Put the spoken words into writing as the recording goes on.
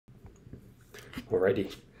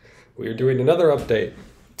Alrighty, we are doing another update.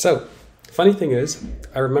 So, funny thing is,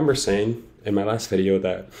 I remember saying in my last video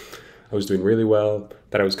that I was doing really well,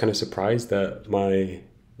 that I was kind of surprised that my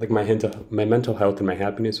mental health and my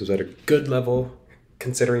happiness was at a good level,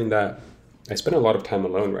 considering that I spend a lot of time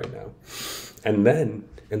alone right now. And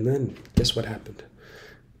then, guess what happened?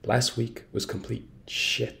 Last week was complete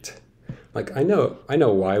shit. Like I know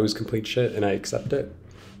why it was complete shit, and I accept it.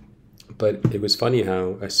 But it was funny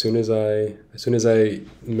how as soon as I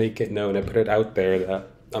make it known, I put it out there that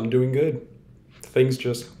I'm doing good, things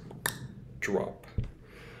just drop.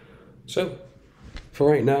 So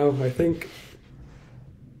for right now, I think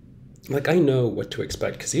I know what to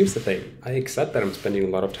expect. Because here's the thing, I accept that I'm spending a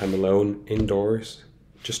lot of time alone indoors,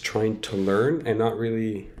 just trying to learn and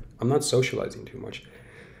I'm not socializing too much.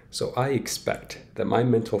 So I expect that my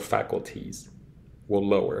mental faculties will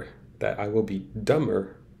lower, that I will be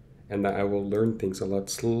dumber, and that I will learn things a lot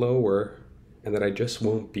slower, and that I just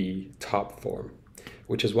won't be top form.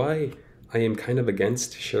 Which is why I am kind of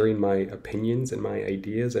against sharing my opinions and my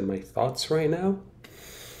ideas and my thoughts right now.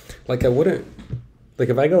 I wouldn't,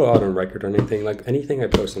 if I go out on record or anything, anything I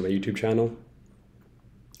post on my YouTube channel,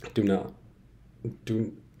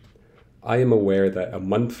 I am aware that a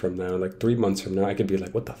month from now, 3 months from now, I could be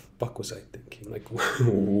like, what the fuck was I thinking?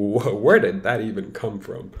 Where did that even come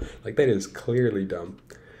from? That is clearly dumb.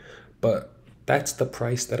 But that's the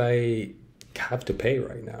price that I have to pay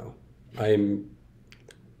right now. I'm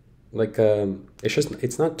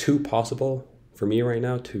it's not too possible for me right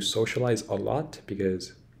now to socialize a lot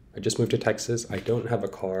because I just moved to Texas. I don't have a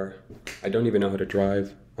car. I don't even know how to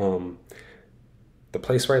drive. The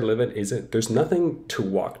place where I live in there's nothing to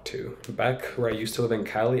walk to. Back where I used to live in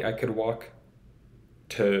Cali, I could walk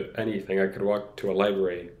to anything. I could walk to a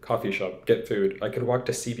library, coffee shop, get food. I could walk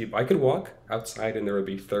to see people. I could walk outside and there would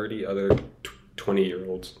be 30 other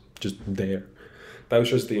 20-year-olds just there. That was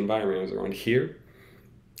just the environment I was around. Here,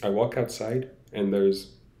 I walk outside and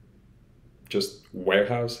there's just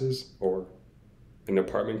warehouses or an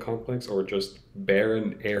apartment complex or just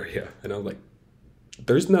barren area. And I'm like,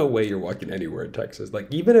 there's no way you're walking anywhere in Texas.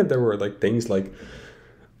 Even if there were things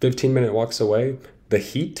 15-minute walks away, the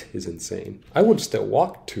heat is insane. I would still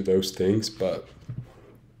walk to those things, but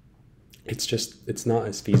it's not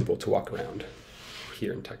as feasible to walk around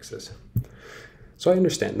here in Texas. So I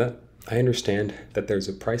understand that. I understand that there's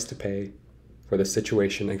a price to pay for the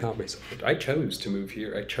situation I got myself into. I chose to move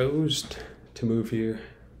here.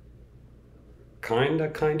 Kind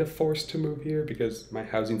of forced to move here because my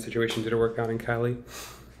housing situation didn't work out in Cali.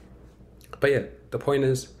 But yeah, the point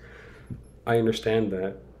is, I understand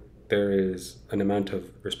that there is an amount of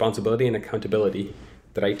responsibility and accountability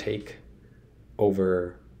that I take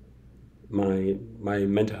over my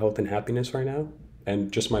mental health and happiness right now,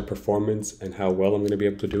 and just my performance and how well I'm going to be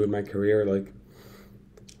able to do in my career.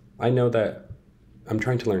 I know that I'm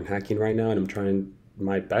trying to learn hacking right now, and I'm trying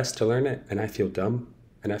my best to learn it, and I feel dumb,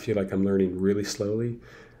 and I feel like I'm learning really slowly,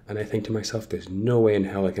 and I think to myself, there's no way in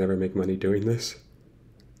hell I can ever make money doing this.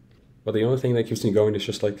 But the only thing that keeps me going is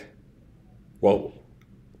just well,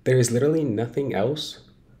 there is literally nothing else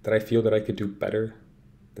that I feel that I could do better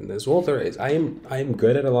than this. Well, there is. I am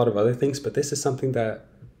good at a lot of other things, but this is something that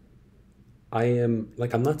I'm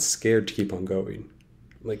not scared to keep on going.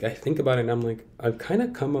 I think about it and I'm like, I've kind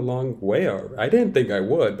of come a long way already. I didn't think I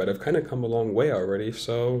would, but I've kind of come a long way already.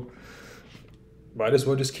 So might as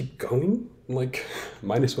well just keep going.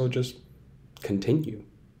 Might as well just continue.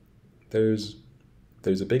 There's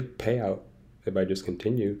a big payout if I just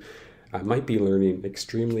continue. I might be learning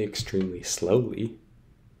extremely, extremely slowly,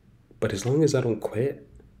 but as long as I don't quit,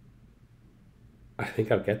 I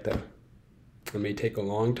think I'll get there. It may take a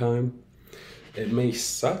long time. It may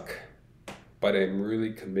suck, but I'm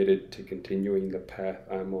really committed to continuing the path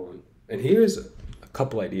I'm on. And here's a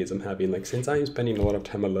couple ideas I'm having. Since I'm spending a lot of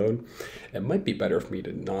time alone, it might be better for me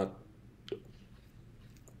to not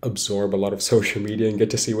absorb a lot of social media and get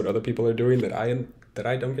to see what other people are doing that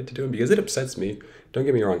I don't get to do, because it upsets me. Don't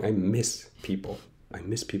get me wrong, I miss people. I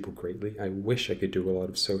miss people greatly. I wish I could do a lot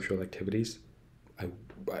of social activities. I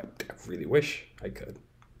really wish I could.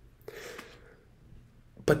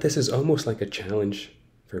 But this is almost like a challenge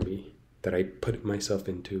for me that I put myself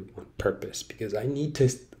into on purpose, because I need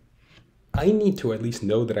to at least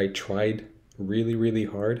know that I tried really, really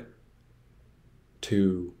hard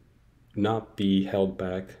to not be held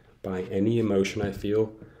back by any emotion I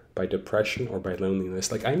feel, by depression or by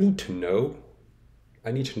loneliness. I need to know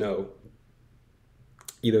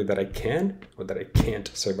either that I can or that I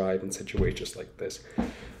can't survive in situations like this.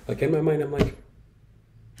 In my mind, I'm like,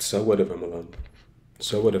 so what if I'm alone?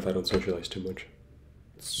 So what if I don't socialize too much?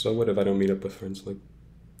 So what if I don't meet up with friends?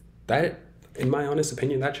 That in my honest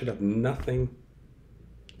opinion, that should have nothing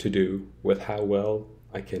to do with how well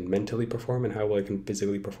I can mentally perform and how well I can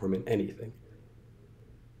physically perform in anything.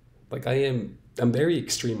 Like I'm very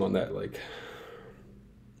extreme on that. Like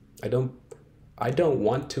I don't I don't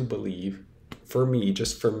want to believe, for me,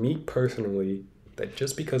 just for me personally, that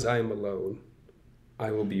just because I am alone,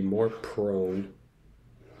 I will be more prone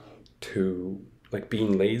to like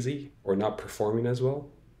being lazy or not performing as well.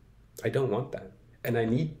 I don't want that. And I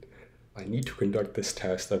need to conduct this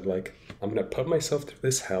test of like I'm going to put myself through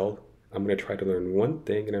this hell. I'm going to try to learn one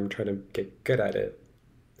thing and I'm trying to get good at it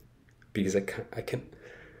because I can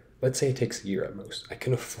let's say it takes a year at most. I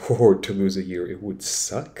can afford to lose a year. It would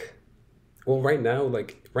suck. Well, right now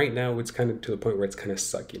it's kind of to the point where it's kind of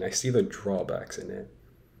sucking. I see the drawbacks in it.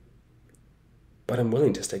 But I'm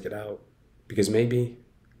willing to stick it out because maybe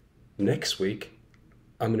next week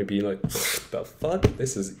I'm gonna be like, the fuck?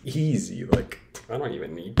 This is easy. Like, I don't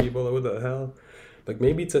even need people. What the hell? Like,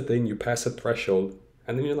 maybe it's a thing you pass a threshold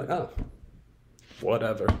and then you're like, oh,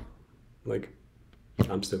 whatever. Like,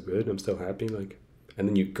 I'm still good. I'm still happy. Like, and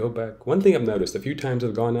then you go back. One thing I've noticed a few times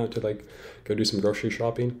I've gone out to like go do some grocery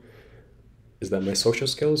shopping is that my social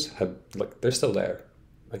skills have like they're still there.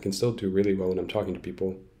 I can still do really well when I'm talking to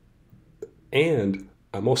people, and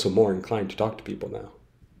I'm also more inclined to talk to people now.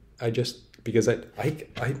 I just because I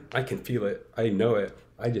can feel it. I know it.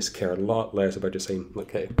 I just care a lot less about just saying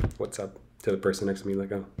like, hey, what's up to the person next to me,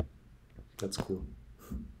 like, oh, that's cool.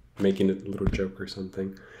 Making a little joke or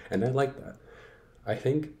something. And I like that. I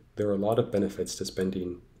think there are a lot of benefits to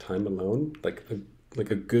spending time alone, like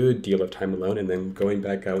a good deal of time alone, and then going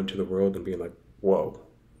back out into the world and being like, whoa,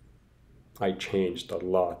 I changed a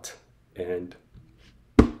lot. And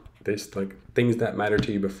this, like, things that matter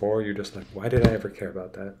to you before, you're just like, why did I ever care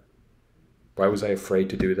about that? Why was I afraid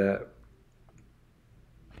to do that?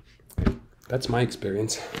 That's my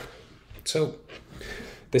experience. So,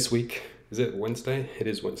 this week, is it Wednesday? It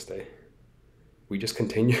is Wednesday. We just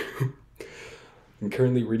continue. I'm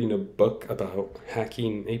currently reading a book about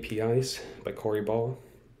hacking APIs by Corey Ball.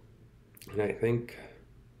 And I think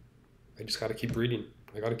I just gotta keep reading.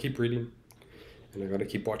 I gotta keep reading. And I gotta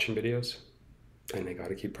keep watching videos. And I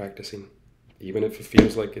gotta keep practicing. Even if it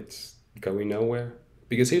feels like it's going nowhere.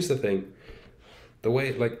 Because here's the thing. The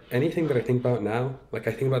way, like, anything that I think about now, like,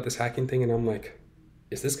 I think about this hacking thing and I'm like,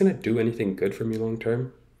 is this gonna do anything good for me long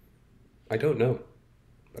term? I don't know.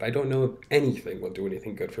 But I don't know if anything will do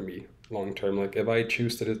anything good for me long term. Like, if I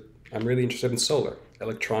choose to, I'm really interested in solar,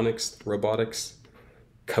 electronics, robotics,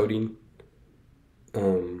 coding.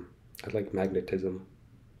 I like magnetism.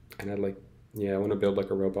 And I want to build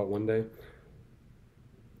like a robot one day.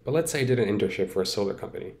 But let's say I did an internship for a solar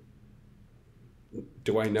company.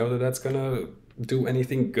 Do I know that that's gonna do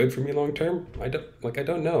anything good for me long term? I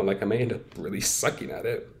don't know. Like, I may end up really sucking at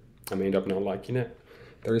it. I may end up not liking it.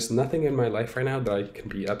 There is nothing in my life right now that I can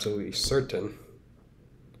be absolutely certain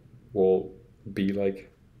will be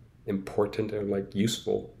like important or like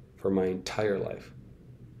useful for my entire life.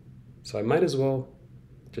 So I might as well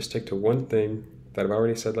just stick to one thing that I've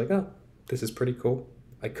already said, like, oh, this is pretty cool.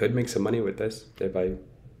 I could make some money with this if I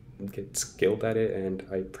get skilled at it and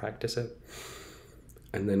I practice it.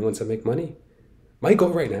 And then once I make money, my goal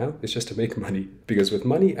right now is just to make money, because with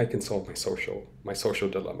money I can solve my social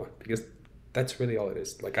dilemma, because that's really all it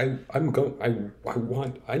is. Like, I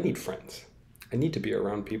need friends. I need to be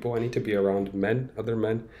around people. I need to be around other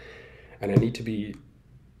men, and I need to be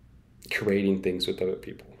creating things with other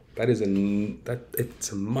people.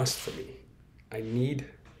 It's a must for me. I need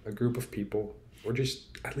a group of people, or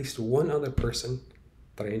just at least one other person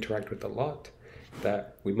that I interact with a lot,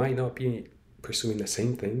 that we might not be pursuing the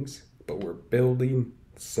same things, but we're building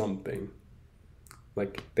something.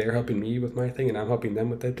 Like, they're helping me with my thing and I'm helping them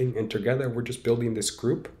with that thing, and together we're just building this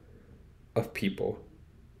group of people.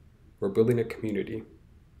 We're building a community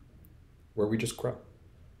where we just grow.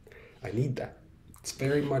 I need that. It's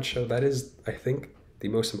very much so. That is, I think, the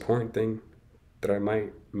most important thing that I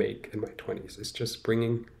might make in my 20s. It's just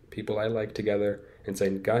bringing people I like together and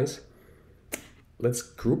saying, guys, let's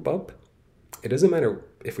group up. It doesn't matter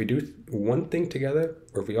if we do one thing together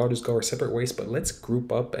or if we all just go our separate ways, but let's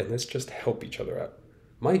group up and let's just help each other out.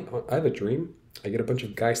 I have a dream. I get a bunch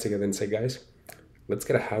of guys together and say, guys, let's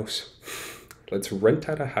get a house. Let's rent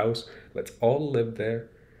out a house. Let's all live there.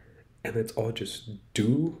 And let's all just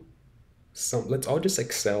let's all just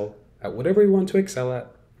excel at whatever we want to excel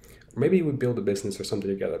at. Or maybe we build a business or something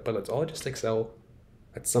together, but let's all just excel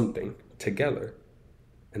at something together.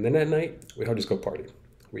 And then at night, we all just go party.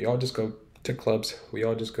 We all just go to clubs. We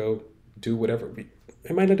all just go do whatever.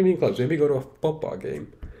 It might not even be clubs. Maybe go to a football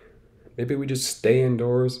game. Maybe we just stay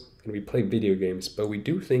indoors and we play video games, but we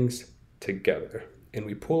do things together and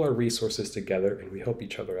we pull our resources together and we help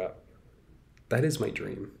each other out. That is my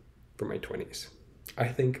dream for my 20s. I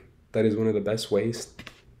think that is one of the best ways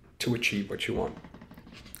to achieve what you want,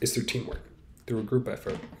 is through teamwork, through a group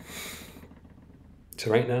effort. So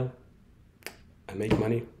right now, I make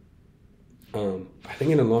money. I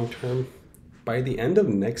think in the long term, by the end of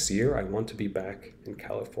next year, I want to be back in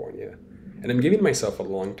California. And I'm giving myself a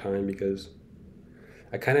long time because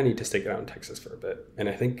I kind of need to stick it out in Texas for a bit. And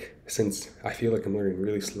I think since I feel like I'm learning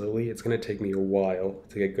really slowly, it's going to take me a while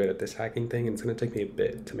to get good at this hacking thing, and it's going to take me a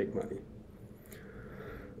bit to make money.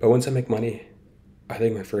 But once I make money, I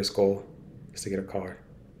think my first goal is to get a car.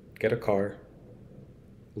 Get a car,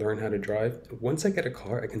 learn how to drive. Once I get a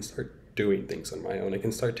car, I can start doing things on my own. I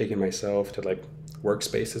can start taking myself to like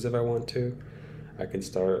workspaces if I want to. I can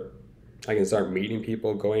start meeting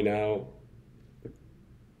people, going out.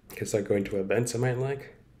 I can start going to events I might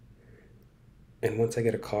like. And once I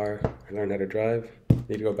get a car, I learn how to drive. I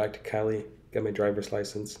need to go back to Cali, get my driver's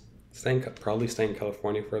license, probably stay in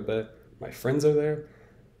California for a bit. My friends are there.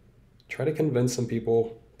 Try to convince some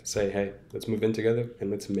people to say, hey, let's move in together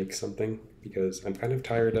and let's make something, because I'm kind of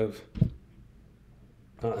tired of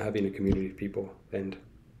not having a community of people. And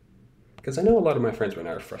because I know a lot of my friends right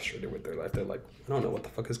now are frustrated with their life. They're like, I don't know what the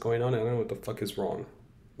fuck is going on. I don't know what the fuck is wrong.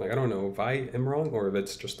 Like, I don't know if I am wrong or if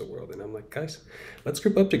it's just the world. And I'm like, guys, let's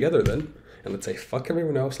group up together then. And let's say, fuck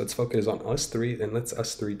everyone else. Let's focus on us three, and let's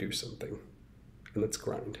us three do something. And let's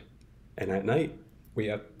grind. And at night, we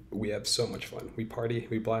have so much fun. We party,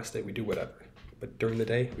 we blast it, we do whatever. But during the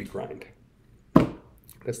day, we grind.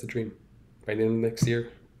 That's the dream. By the end of next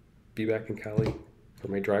year, be back in Cali for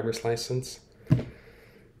my driver's license.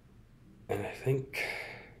 And I think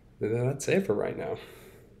that's it for right now.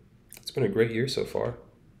 It's been a great year so far.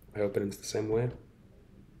 I hope it ends the same way.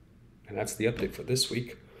 And that's the update for this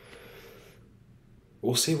week.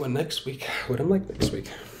 We'll see what I'm like next week.